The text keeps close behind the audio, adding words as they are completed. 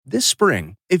This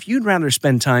spring, if you'd rather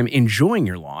spend time enjoying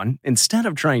your lawn instead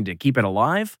of trying to keep it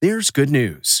alive, there's good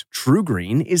news.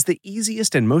 TruGreen is the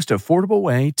easiest and most affordable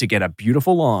way to get a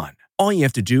beautiful lawn. All you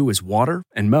have to do is water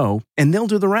and mow, and they'll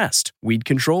do the rest. Weed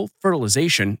control,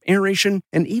 fertilization, aeration,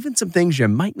 and even some things you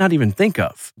might not even think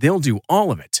of. They'll do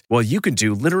all of it, while you can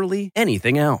do literally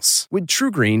anything else. With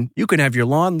TruGreen, you can have your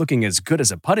lawn looking as good as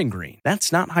a putting green.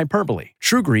 That's not hyperbole.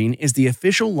 TruGreen is the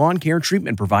official lawn care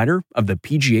treatment provider of the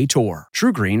PGA Tour.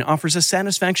 TruGreen offers a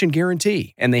satisfaction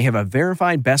guarantee, and they have a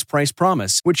verified best price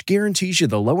promise, which guarantees you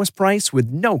the lowest price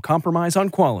with no compromise on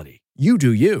quality. You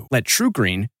do you. Let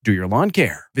TruGreen do your lawn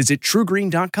care. Visit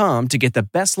TruGreen.com to get the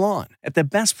best lawn at the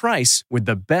best price with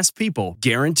the best people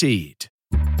guaranteed.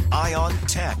 Eye on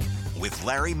Tech with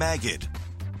Larry Magid.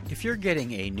 If you're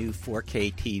getting a new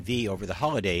 4K TV over the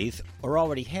holidays or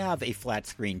already have a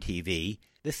flat-screen TV,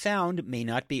 the sound may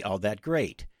not be all that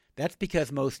great. That's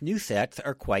because most new sets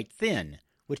are quite thin,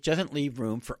 which doesn't leave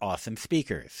room for awesome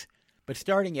speakers. But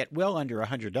starting at well under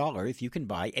 $100, you can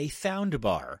buy a sound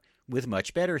bar with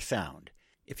much better sound.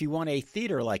 If you want a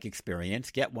theater-like experience,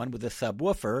 get one with a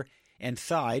subwoofer and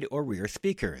side or rear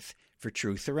speakers for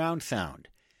true surround sound.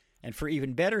 And for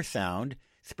even better sound,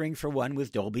 spring for one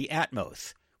with Dolby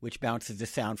Atmos, which bounces the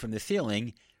sound from the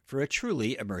ceiling for a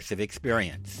truly immersive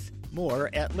experience. More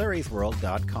at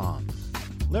larrysworld.com.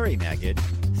 Larry Magid,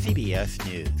 CBS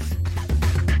News.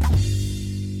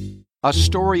 A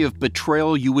story of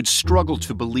betrayal you would struggle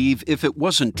to believe if it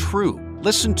wasn't true.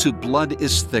 Listen to Blood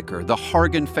is Thicker, the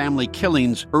Hargan family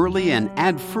killings, early and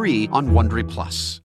ad-free on Wondery Plus.